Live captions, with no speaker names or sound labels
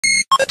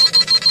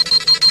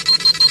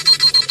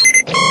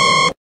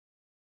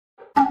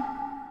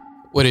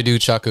What it do,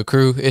 Chakra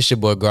Crew? It's your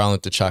boy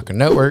Garland, the Chakra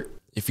Network.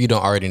 If you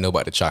don't already know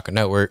about the Chakra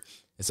Network,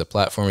 it's a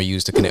platform we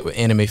use to connect with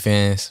anime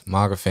fans,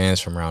 manga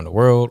fans from around the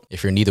world.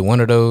 If you're neither one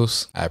of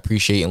those, I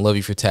appreciate and love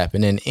you for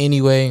tapping in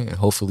anyway, and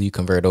hopefully you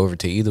convert over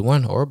to either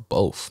one or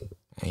both.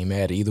 I ain't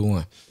mad at either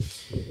one.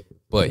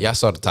 But y'all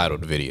saw the title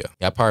of the video.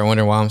 Y'all probably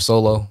wondering why I'm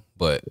solo,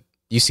 but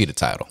you see the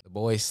title. The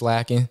boy's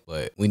slacking,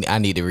 but I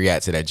need to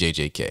react to that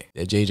JJK.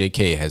 That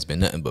JJK has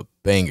been nothing but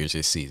bangers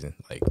this season.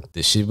 Like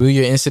the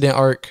Shibuya incident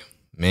arc,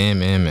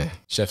 man.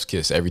 Chef's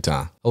kiss every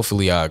time.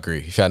 Hopefully y'all agree.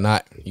 If y'all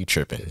not, you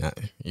tripping.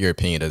 Your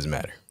opinion doesn't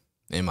matter,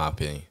 in my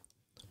opinion.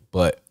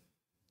 But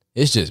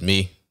it's just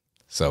me.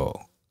 So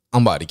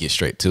I'm about to get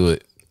straight to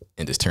it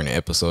and just turn the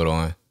episode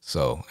on.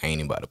 So I ain't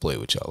even about to play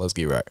with y'all. Let's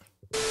get right.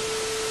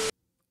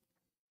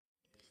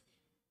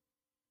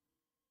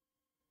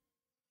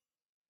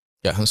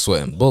 Got him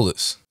sweating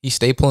bullets. He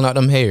stay pulling out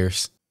them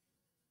hairs.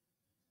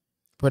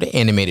 Bro, they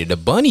animated the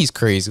bunnies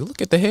crazy.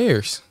 Look at the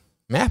hairs.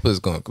 Mappa's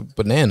going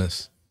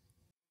bananas.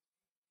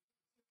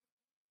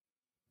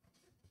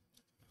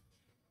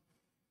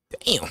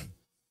 Damn.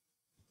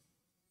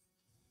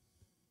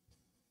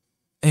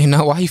 Hey,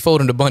 now why he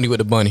folding the bunny with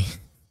the bunny?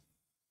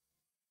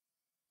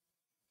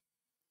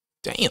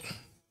 Damn.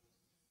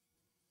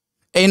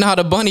 Hey, now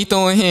the bunny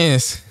throwing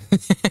hands.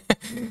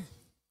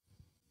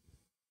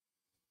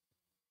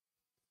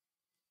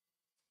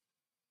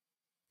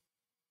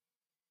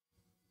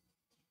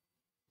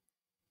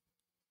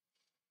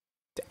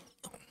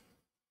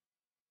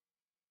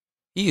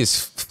 He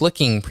is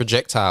flicking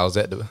projectiles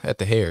at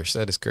the hairs.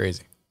 That is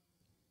crazy.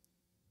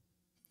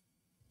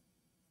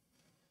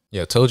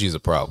 Yeah, Toji's a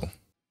problem.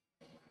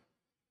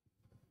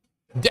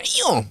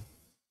 Damn.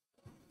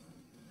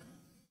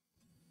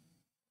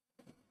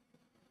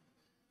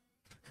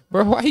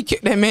 Bro, why he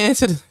kicked that man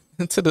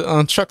into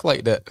the truck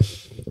like that?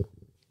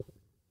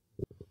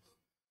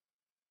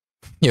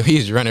 Yo,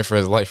 he's running for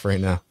his life right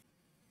now.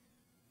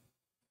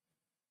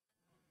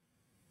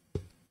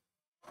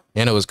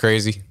 And it was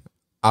crazy.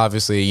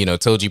 Obviously, you know,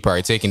 Toji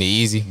probably taking it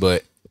easy,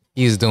 but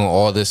he's doing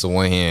all this with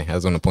one hand. I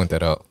was going to point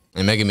that out.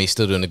 And Megumi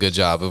still doing a good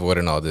job of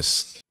avoiding all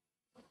this.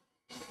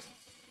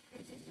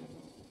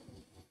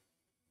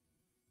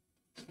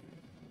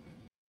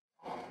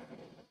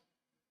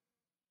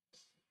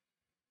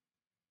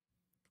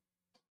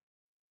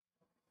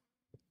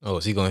 Oh,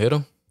 is he going to hit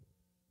him?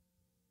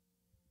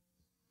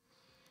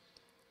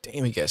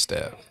 Damn, he got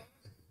stabbed.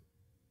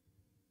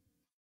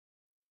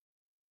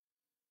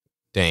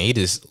 Dang, he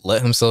just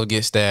let himself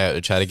get stabbed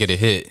to try to get a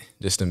hit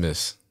just to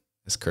miss.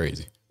 That's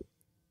crazy.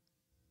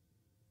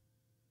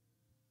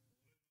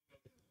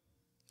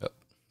 Oh,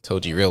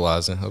 Toji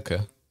realizing, okay.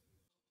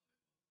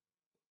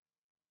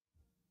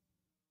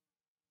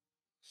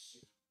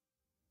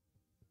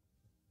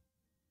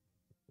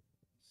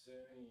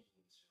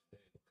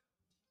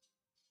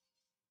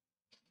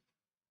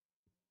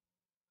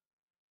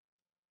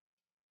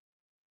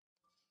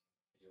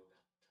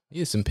 He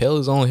just impaled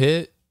his own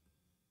head.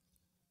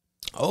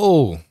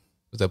 Oh,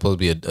 was that supposed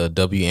to be a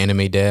W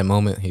anime dad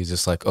moment? He's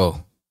just like,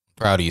 oh,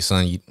 proud of you,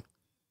 son.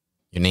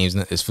 Your name's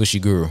is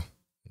Fushiguro.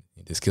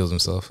 He just kills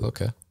himself.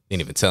 Okay.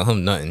 Didn't even tell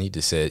him nothing. He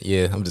just said,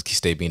 yeah, I'm just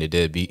stay being a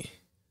deadbeat.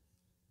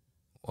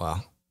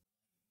 Wow.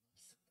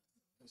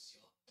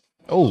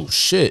 Oh,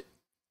 shit.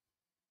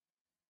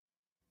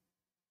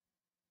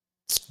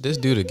 This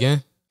dude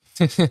again?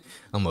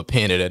 I'm a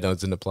panda that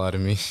doesn't apply to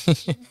me.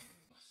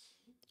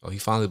 Oh, he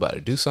finally about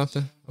to do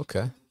something?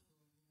 Okay.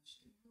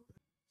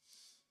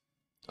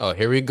 Oh,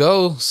 here we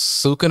go.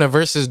 Sukuna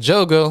versus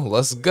Jogo.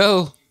 Let's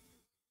go.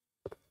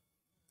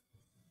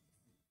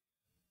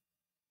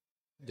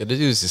 Yeah, this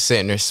dude's just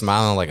sitting there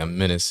smiling like a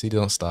menace. He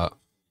don't stop.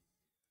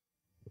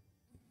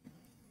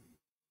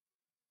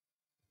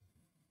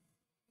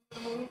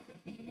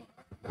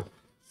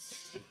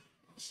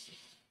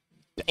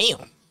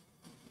 Damn.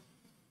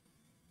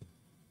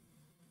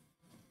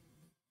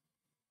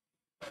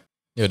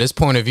 Yo, this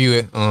point of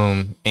view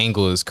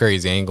angle is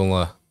crazy. I ain't gonna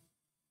lie.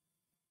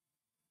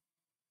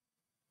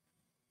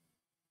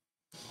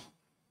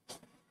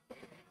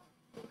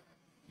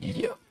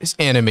 Yo, this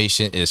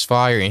animation is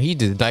fire, and he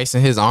just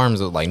dicing his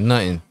arms up like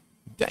nothing.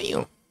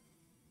 Damn.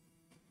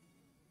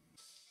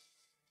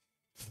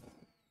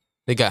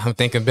 They got him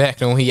thinking back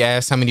when he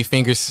asked how many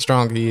fingers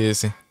strong he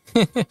is.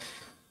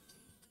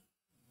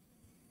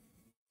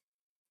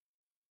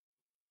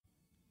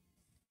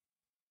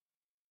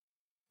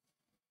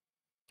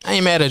 I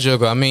ain't mad at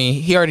Jogo. I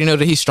mean, he already know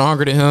that he's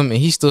stronger than him, and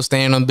he's still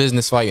standing on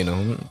business fighting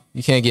him.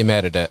 You can't get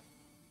mad at that.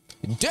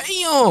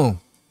 Damn!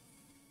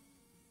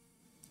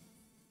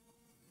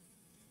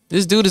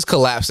 This dude is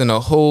collapsing a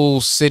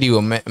whole city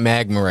with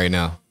magma right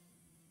now.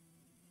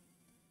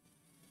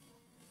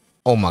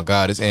 Oh my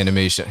god, this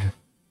animation.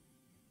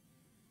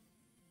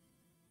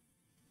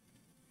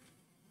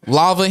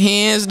 Lava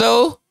hands,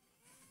 though?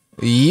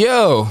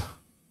 Yo!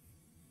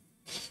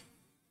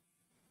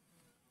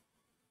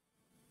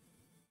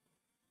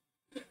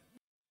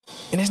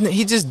 And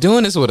he's just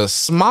doing this with a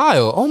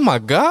smile. Oh my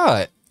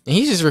god. And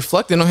he's just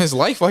reflecting on his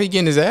life while he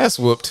getting his ass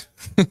whooped.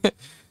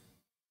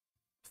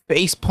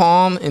 face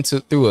palm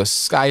through a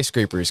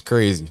skyscraper is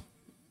crazy.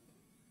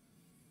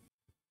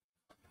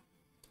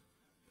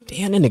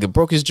 Damn, that nigga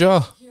broke his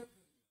jaw.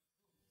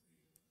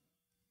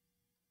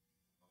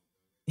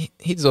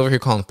 He's over here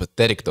calling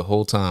pathetic the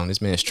whole time.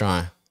 This man's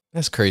trying.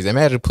 That's crazy.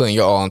 Imagine putting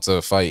your all into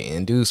a fight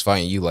and dude's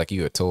fighting you like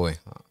you a toy.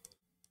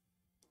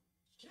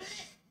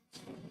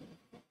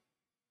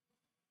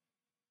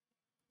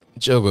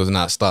 Jogo's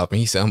not stopping.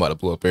 He said, I'm about to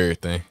blow up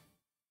everything.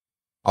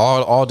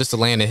 All just to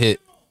land a hit.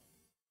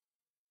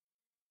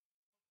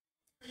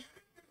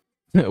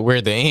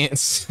 Where the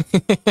ants?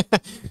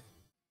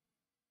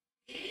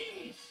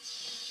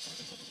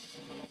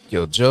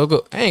 Yo,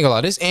 Jogo, I ain't gonna lie,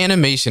 this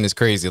animation is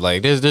crazy.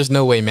 Like, there's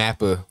no way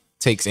Mappa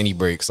takes any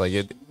breaks.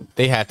 Like,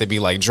 they have to be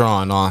like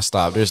drawn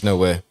nonstop. There's no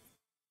way.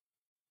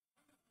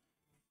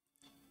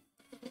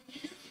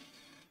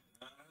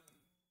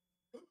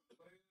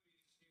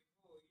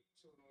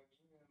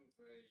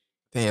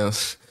 Damn,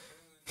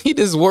 he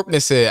just warped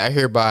and said, I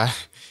hereby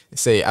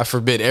say, I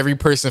forbid every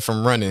person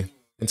from running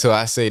until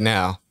I say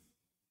now.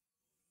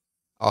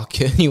 I'll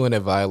kill anyone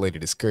that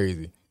violated. It's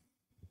crazy.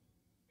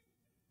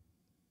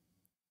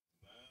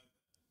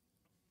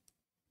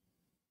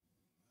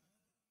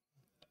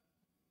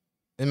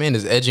 That man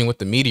is edging with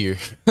the meteor.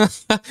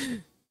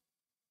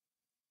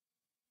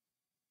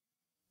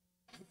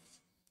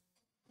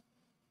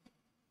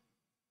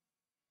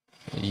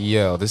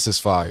 Yo, this is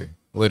fire.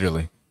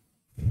 Literally.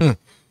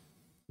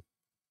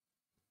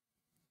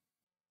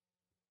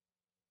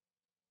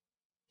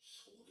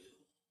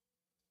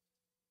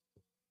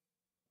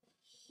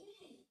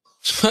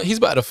 He's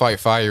about to fight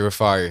fire with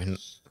fire.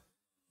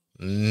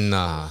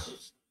 Nah.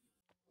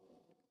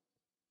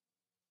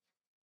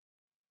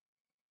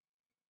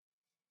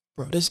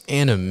 Bro, this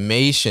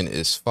animation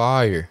is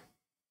fire.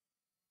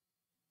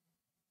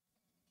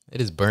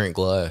 It is burnt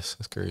glass.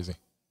 That's crazy.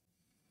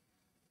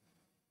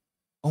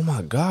 Oh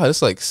my God,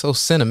 it's like so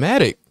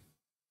cinematic.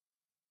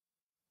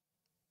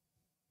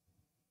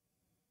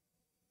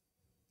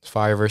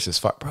 Fire versus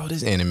fire. Bro,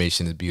 this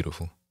animation is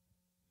beautiful.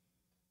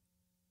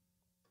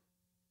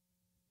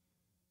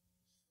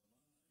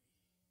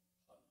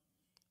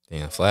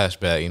 Damn,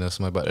 flashback, you know,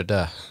 somebody about to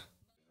die.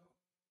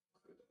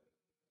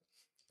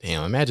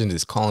 Damn, imagine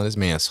just calling this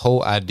man's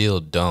whole ideal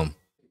dumb.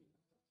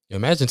 You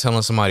imagine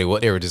telling somebody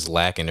what they were just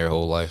lacking their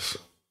whole life.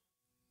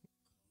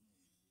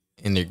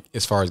 And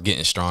as far as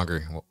getting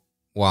stronger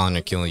while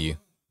they're killing you.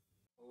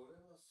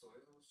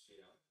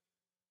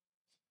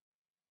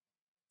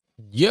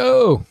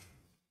 Yo!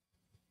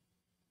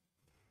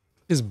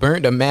 Just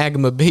burnt a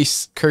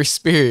magma-based cursed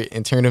spirit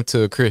and turned him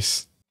to a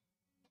Chris.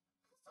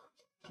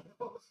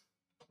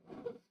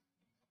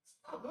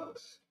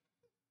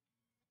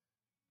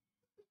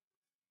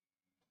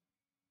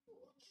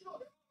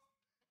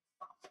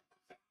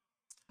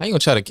 How you gonna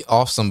try to get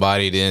off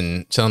somebody,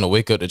 then tell them to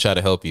wake up to try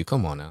to help you?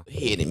 Come on now. Go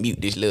ahead and mute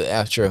this little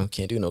outro.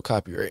 Can't do no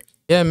copyright.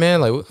 Yeah,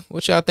 man. Like,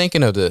 what y'all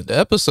thinking of the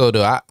episode,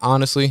 though?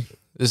 Honestly,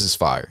 this is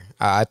fire.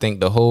 I think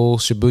the whole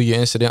Shibuya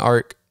incident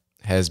arc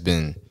has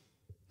been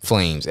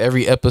flames.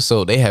 Every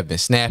episode, they have been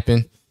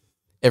snapping.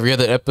 Every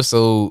other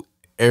episode,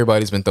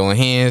 everybody's been throwing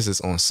hands.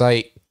 It's on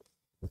site.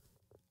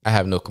 I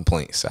have no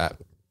complaints.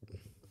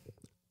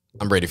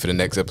 I'm ready for the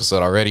next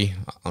episode already.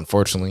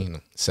 Unfortunately,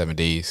 7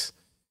 days.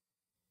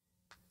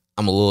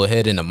 I'm a little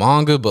ahead in the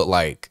manga, but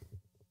like,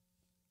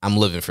 I'm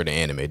living for the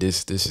anime.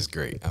 This is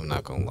great. I'm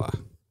not gonna lie.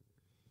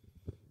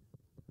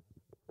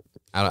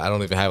 I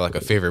don't even have like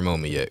a favorite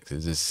moment yet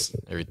because this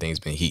everything's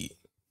been heat.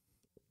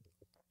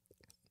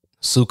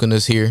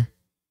 Sukuna's here.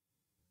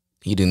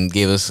 He didn't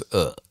give us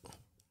I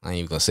ain't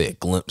even gonna say a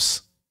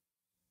glimpse,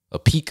 a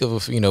peek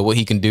of what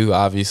he can do.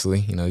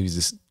 Obviously, he was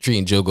just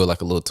treating Jogo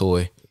like a little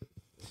toy.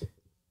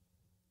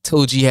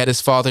 Toji had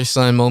his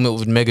father-son moment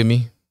with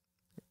Megumi.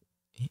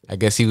 I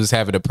guess he was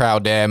having a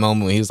proud dad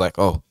moment when he was like,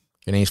 "Oh,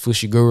 your name's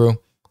Fushiguro.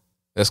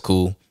 That's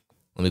cool.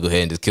 Let me go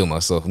ahead and just kill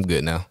myself. I'm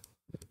good now."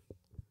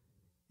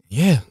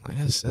 Yeah, like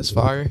that's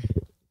fire.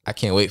 I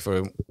can't wait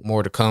for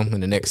more to come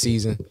in the next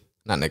season.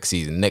 Not next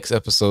season, next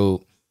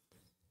episode.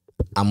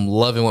 I'm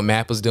loving what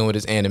Mappa's doing with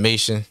his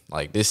animation.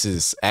 Like, this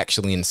is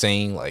actually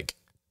insane. Like,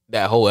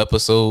 that whole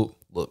episode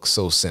looks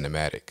so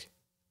cinematic.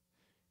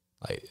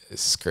 Like,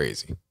 it's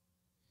crazy.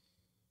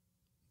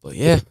 But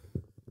yeah,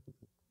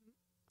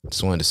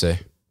 just wanted to say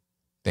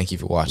thank you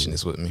for watching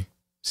this with me.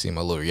 See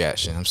my little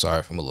reaction. I'm sorry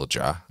if I'm a little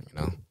dry,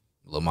 a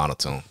little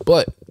monotone.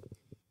 But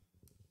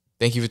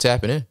thank you for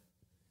tapping in.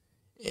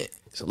 Yeah,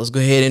 so let's go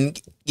ahead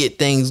and get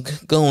things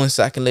going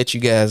so I can let you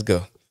guys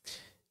go.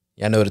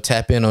 Y'all know to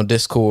tap in on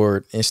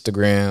Discord,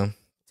 Instagram,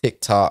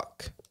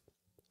 TikTok.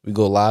 We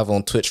go live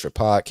on Twitch for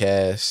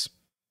podcasts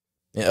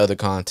and other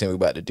content we're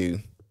about to do.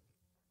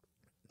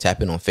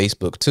 Tap in on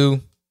Facebook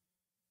too.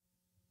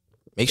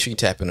 Make sure you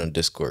tap in on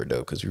Discord though,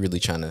 because we're really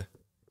trying to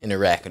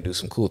interact and do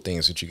some cool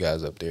things with you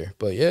guys up there.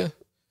 But yeah,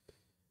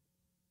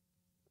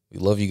 we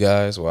love you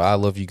guys. Well, I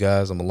love you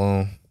guys. I'm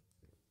alone.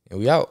 And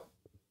we out.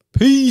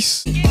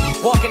 Peace.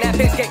 Walking that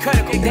bitch get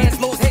critical. Dance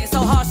moves hitting so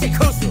hard, shit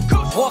crucial.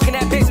 Walking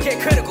that bitch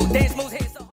get critical. Dance moves.